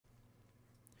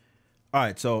All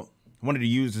right, so I wanted to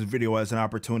use this video as an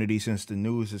opportunity since the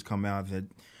news has come out that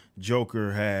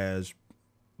Joker has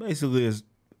basically has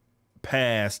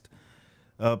passed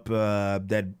up that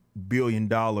 $1 billion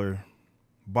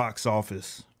box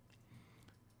office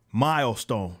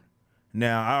milestone.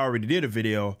 Now, I already did a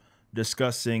video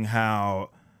discussing how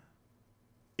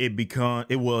it's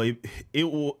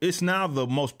now the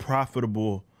most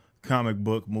profitable comic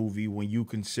book movie when you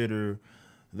consider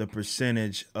the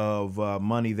percentage of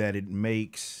money that it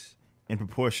makes in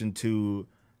proportion to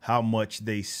how much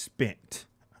they spent.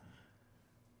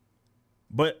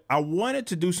 But I wanted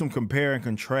to do some compare and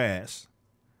contrast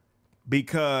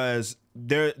because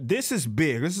this is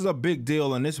big. This is a big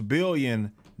deal, and this $1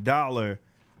 billion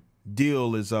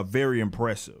deal is very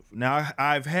impressive. Now,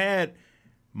 I've had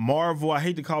Marvel, I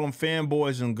hate to call them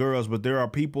fanboys and girls, but there are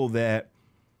people that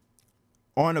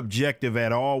aren't objective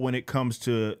at all when it comes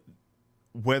to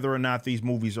whether or not these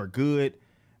movies are good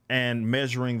and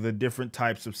measuring the different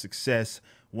types of success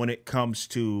when it comes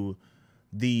to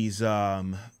these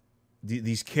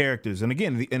characters. And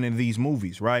again, in these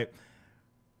movies, right?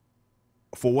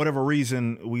 For whatever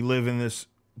reason, we live in this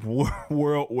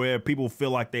world where people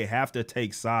feel like they have to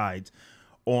take sides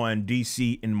on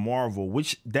DC and Marvel,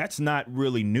 which that's not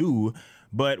really new.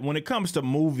 But when it comes to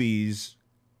movies,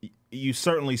 you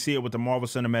certainly see it with the Marvel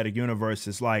Cinematic Universe.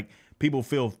 It's like people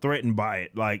feel threatened by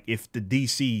it. Like if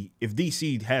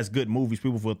DC has good movies,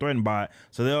 people feel threatened by it.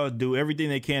 So they'll do everything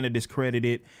they can to discredit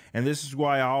it. And this is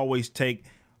why I always take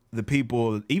the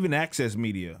people, even Access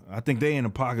Media, I think they in the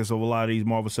pockets of a lot of these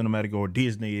Marvel Cinematic, or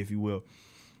Disney, if you will,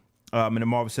 in the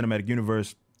Marvel Cinematic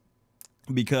Universe,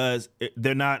 because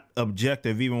they're not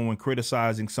objective even when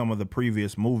criticizing some of the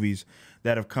previous movies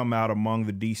that have come out among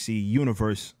the DC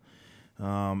universe.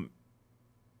 I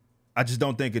just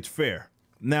don't think it's fair.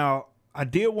 Now, I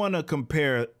did want to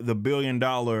compare the $1 billion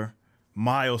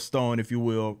milestone, if you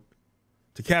will,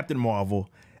 to Captain Marvel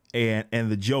and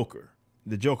the Joker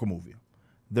movie.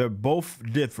 They're both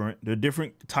different. They're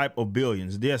different type of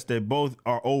billions. Yes, they both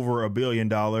are over $1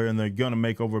 billion, and they're gonna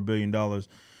make over $1 billion,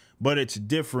 but it's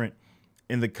different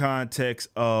in the context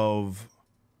of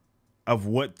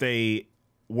what they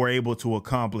were able to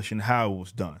accomplish and how it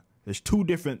was done. There's two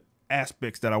different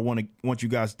aspects that I want you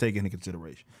guys to take into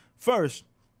consideration. First,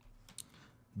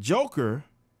 Joker,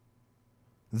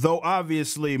 though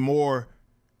obviously more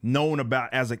known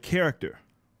about as a character,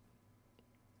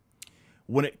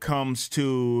 when it comes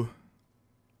to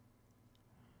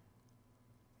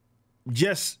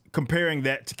just comparing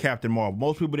that to Captain Marvel.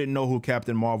 Most people didn't know who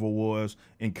Captain Marvel was,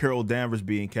 and Carol Danvers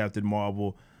being Captain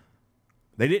Marvel.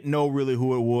 They didn't know really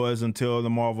who it was until the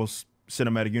Marvel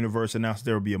Cinematic Universe announced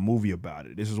there would be a movie about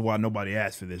it. This is why nobody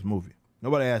asked for this movie.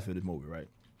 Nobody asked for this movie, right?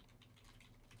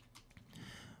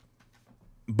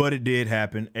 But it did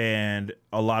happen, and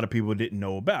a lot of people didn't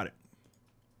know about it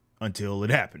until it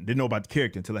happened. Didn't know about the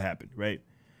character until it happened, right?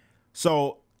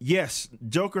 So, yes,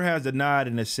 Joker has the nod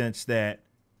in the sense that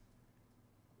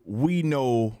we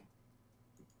know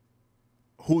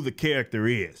who the character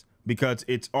is because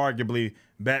it's arguably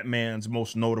Batman's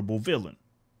most notable villain.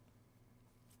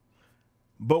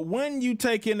 But when you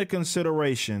take into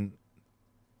consideration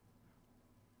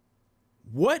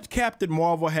what Captain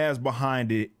Marvel has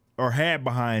behind it or had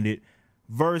behind it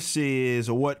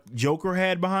versus what Joker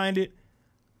had behind it,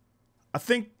 I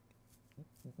think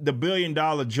the $1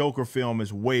 billion Joker film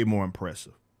is way more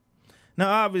impressive.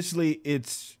 Now, obviously,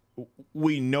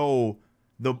 we know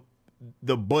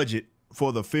the budget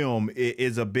for the film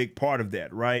is a big part of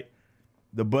that, right?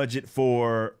 The budget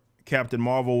for Captain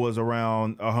Marvel was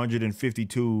around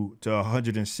 152 to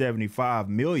 175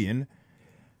 million,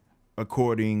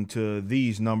 according to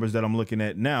these numbers that I'm looking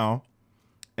at now.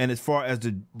 And as far as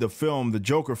the film, the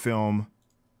Joker film,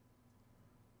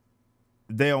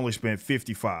 they only spent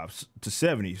 55 to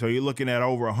 70. So you're looking at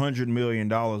over $100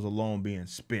 million alone being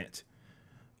spent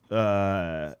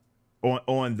on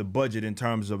the budget in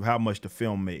terms of how much the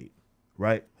film made,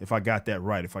 right? If I got that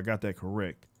right, if I got that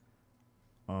correct.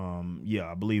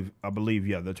 Yeah, I believe,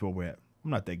 yeah, that's where we're at.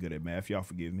 I'm not that good at math. Y'all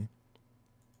forgive me.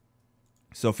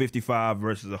 So 55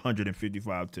 versus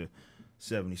 155 to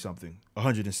 70 something,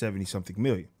 170 something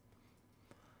million.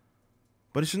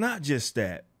 But it's not just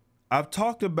that. I've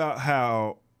talked about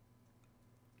how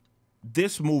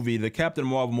this movie, the Captain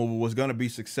Marvel movie, was going to be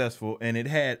successful, and it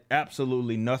had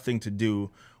absolutely nothing to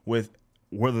do with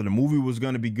whether the movie was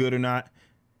going to be good or not,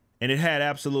 and it had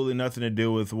absolutely nothing to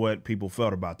do with what people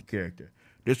felt about the character.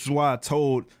 This is why I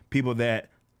told people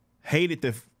that hated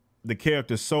the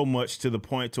character so much to the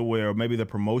point to where maybe the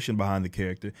promotion behind the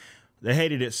character, they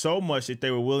hated it so much that they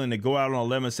were willing to go out on a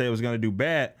limb and say it was going to do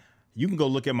bad. You can go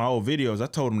look at my old videos. I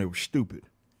told them they were stupid.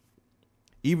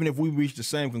 Even if we reached the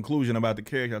same conclusion about the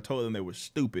character, I told them they were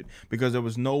stupid because there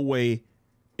was no way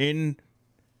in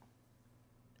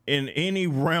any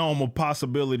realm of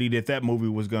possibility that that movie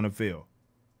was going to fail.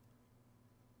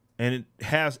 And it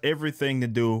has everything to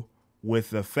do with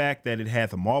the fact that it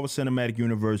had the Marvel Cinematic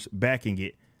Universe backing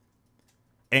it.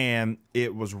 And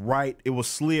it was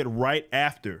slid right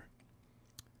after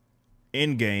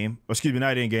Endgame, or excuse me,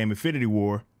 not Endgame, Infinity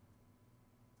War,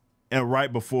 and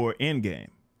right before Endgame.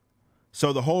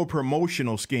 So the whole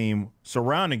promotional scheme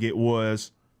surrounding it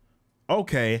was,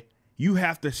 okay, you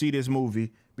have to see this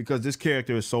movie because this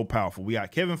character is so powerful. We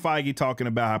got Kevin Feige talking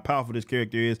about how powerful this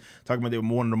character is, talking about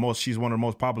that she's one of the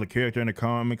most popular characters in the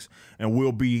comics,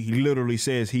 and he literally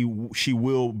says she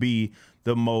will be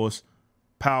the most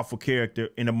powerful character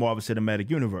in the Marvel Cinematic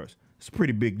Universe. It's a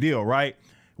pretty big deal, right?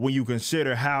 When you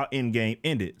consider how Endgame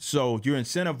ended. So you're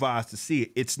incentivized to see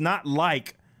it. It's not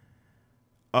like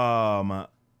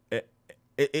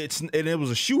it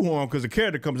was a shoehorn because the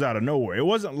character comes out of nowhere. It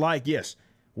wasn't like, yes,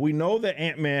 we know that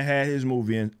Ant-Man had his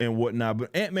movie and whatnot,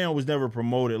 but Ant-Man was never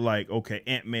promoted like, okay,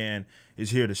 Ant-Man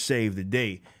is here to save the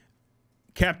day.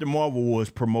 Captain Marvel was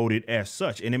promoted as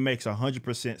such, and it makes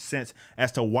 100% sense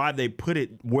as to why they put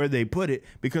it where they put it,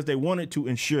 because they wanted to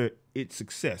ensure its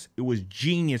success. It was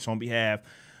genius on behalf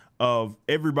of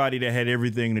everybody that had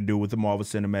everything to do with the Marvel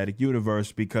Cinematic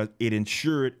Universe because it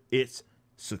ensured its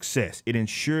success. It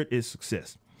ensured its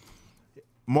success.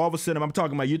 Marvel Cinema,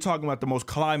 you're talking about the most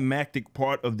climactic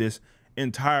part of this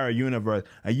entire universe,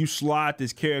 and you slide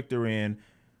this character in,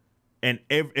 and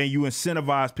you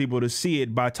incentivize people to see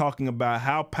it by talking about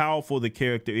how powerful the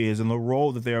character is and the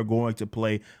role that they are going to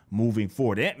play moving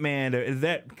forward.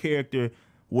 That character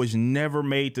was never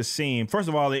made to seem. First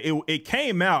of all, it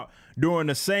came out during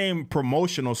the same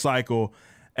promotional cycle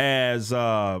as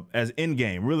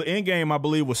Endgame. Really, Endgame, I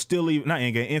believe, was still not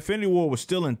Endgame. Infinity War was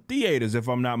still in theaters, if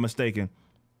I'm not mistaken.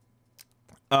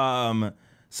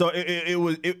 So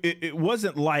it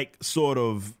wasn't like sort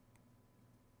of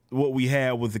what we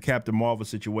had with the Captain Marvel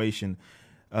situation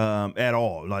at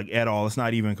all. Like, at all. It's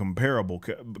not even comparable.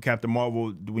 Captain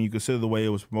Marvel, when you consider the way it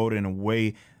was promoted and the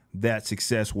way that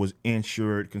success was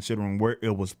ensured, considering where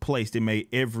it was placed, it made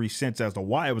every sense as to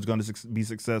why it was going to be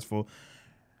successful.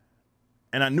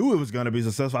 And I knew it was going to be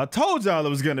successful. I told y'all it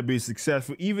was going to be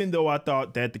successful, even though I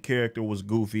thought that the character was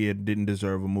goofy and didn't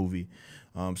deserve a movie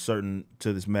certain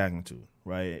to this magnitude,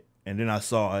 right? And then I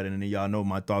saw it, and then y'all know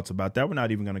my thoughts about that. We're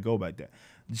not even going to go back there.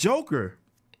 Joker,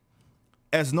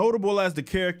 as notable as the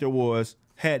character was,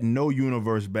 had no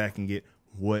universe backing it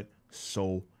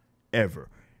whatsoever.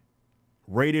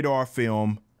 Rated R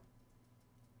film.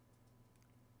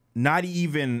 Not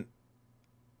even,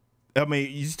 I mean,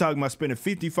 you're talking about spending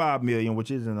 $55 million,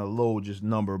 which isn't a low just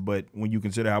number, but when you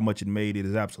consider how much it made, it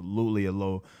is absolutely a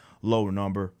low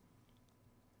number.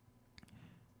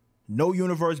 No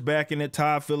universe backing it,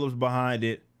 Todd Phillips behind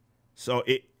it. So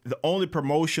the only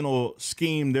promotional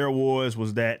scheme there was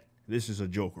that this is a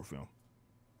Joker film.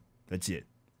 That's it.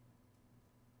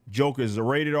 Joker is a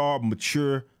rated R,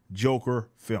 mature Joker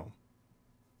film.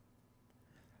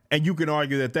 And you can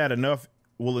argue that enough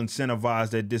will incentivize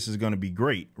that this is going to be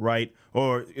great, right?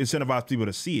 Or incentivize people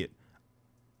to see it.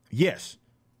 Yes.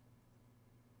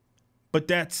 But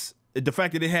that's the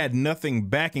fact that it had nothing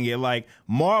backing it. Like,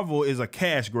 Marvel is a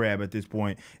cash grab at this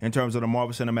point in terms of the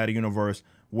Marvel Cinematic Universe,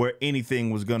 where anything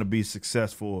was going to be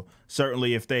successful.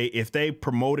 Certainly if they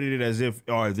promoted it as if,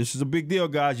 all right, this is a big deal,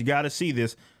 guys, you got to see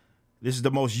this. This is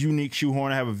the most unique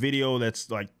shoehorn. I have a video that's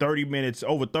like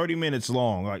over 30 minutes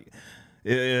long. Like,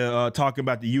 talking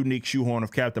about the unique shoehorn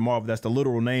of Captain Marvel. That's the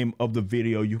literal name of the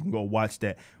video. You can go watch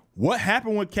that. What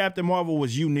happened with Captain Marvel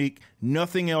was unique.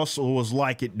 Nothing else was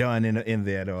like it done in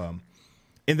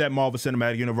that Marvel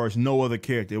Cinematic Universe. No other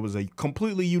character. It was a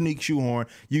completely unique shoehorn.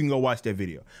 You can go watch that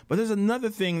video. But there's another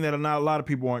thing that not a lot of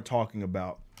people aren't talking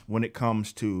about when it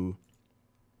comes to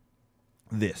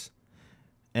this.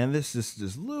 And this is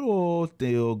this little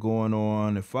deal going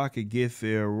on. If I could get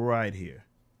there right here.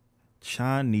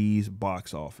 Chinese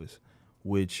box office,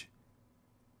 which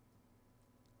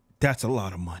that's a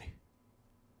lot of money.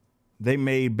 They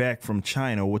made back from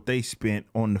China what they spent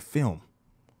on the film.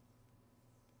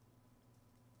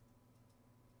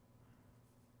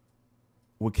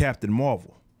 With Captain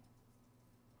Marvel.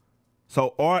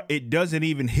 So it doesn't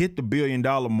even hit the $1 billion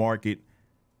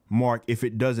mark if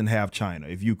it doesn't have China,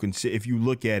 if you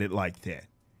look at it like that.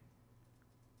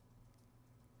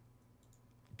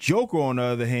 Joker, on the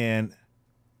other hand,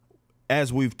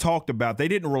 as we've talked about, they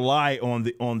didn't rely on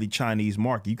the Chinese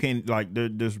market. You can't, like,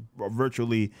 there's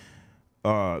virtually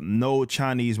no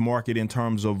Chinese market in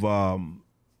terms of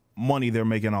money they're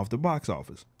making off the box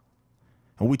office.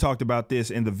 And we talked about this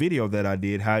in the video that I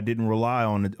did, how I didn't rely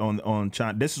on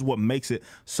China. This is what makes it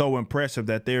so impressive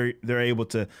that they're able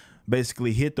to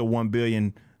basically hit the $1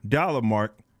 billion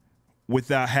mark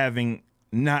without having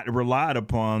not relied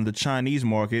upon the Chinese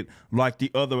market like the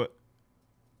other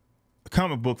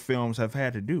comic book films have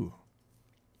had to do.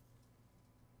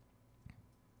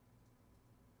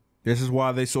 This is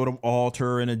why they sort of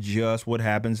alter and adjust what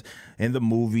happens in the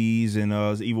movies and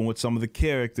even with some of the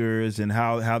characters and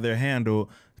how they're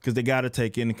handled, because they got to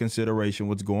take into consideration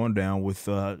what's going down with,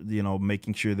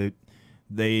 making sure that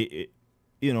they,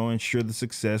 ensure the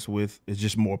success with it's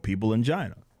just more people in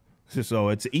China. So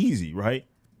it's easy, right?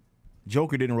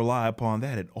 Joker didn't rely upon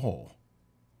that at all.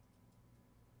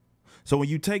 So when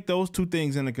you take those two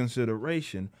things into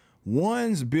consideration,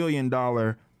 one's $1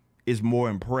 billion is more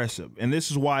impressive. And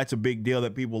this is why it's a big deal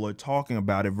that people are talking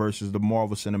about it versus the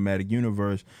Marvel Cinematic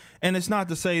Universe. And it's not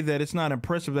to say that it's not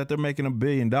impressive that they're making $1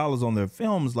 billion on their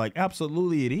films. Like,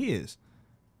 absolutely it is.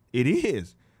 It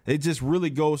is. It just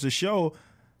really goes to show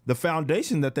the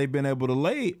foundation that they've been able to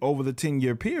lay over the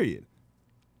 10-year period.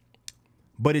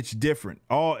 But it's different.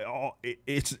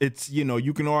 It's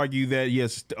you can argue that,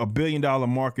 yes, $1 billion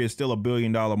marker is still $1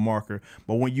 billion marker.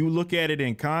 But when you look at it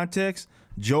in context,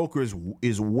 Joker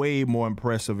is way more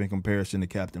impressive in comparison to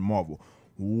Captain Marvel.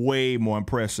 Way more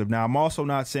impressive. Now, I'm also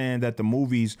not saying that the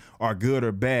movies are good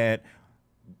or bad.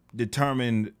 It's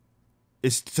determined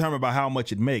by how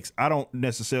much it makes. I don't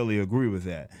necessarily agree with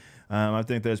that. I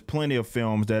think there's plenty of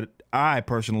films that I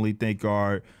personally think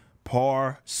are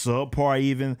subpar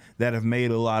even, that have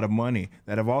made a lot of money,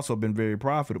 that have also been very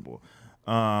profitable.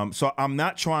 So I'm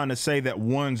not trying to say that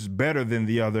one's better than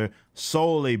the other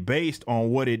solely based on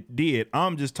what it did.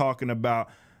 I'm just talking about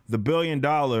the $1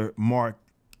 billion mark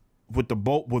with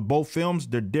both films.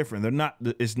 They're different. They're not.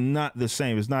 It's not the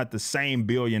same. It's not the same $1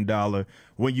 billion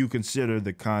when you consider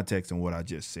the context and what I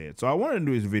just said. So I wanted to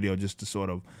do this video just to sort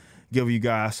of give you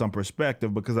guys some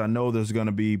perspective, because I know there's going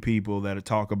to be people that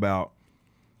talk about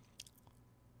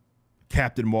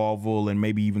Captain Marvel and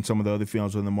maybe even some of the other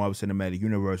films within the Marvel Cinematic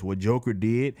Universe. What Joker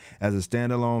did as a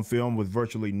standalone film with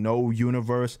virtually no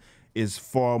universe is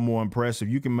far more impressive.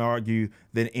 You can argue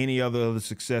than any other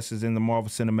successes in the Marvel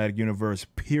Cinematic Universe,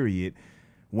 period,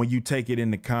 when you take it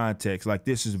into context. Like,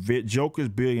 this is Joker's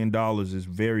 $1 billion is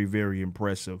very, very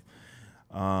impressive,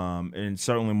 and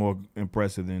certainly more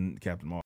impressive than Captain Marvel.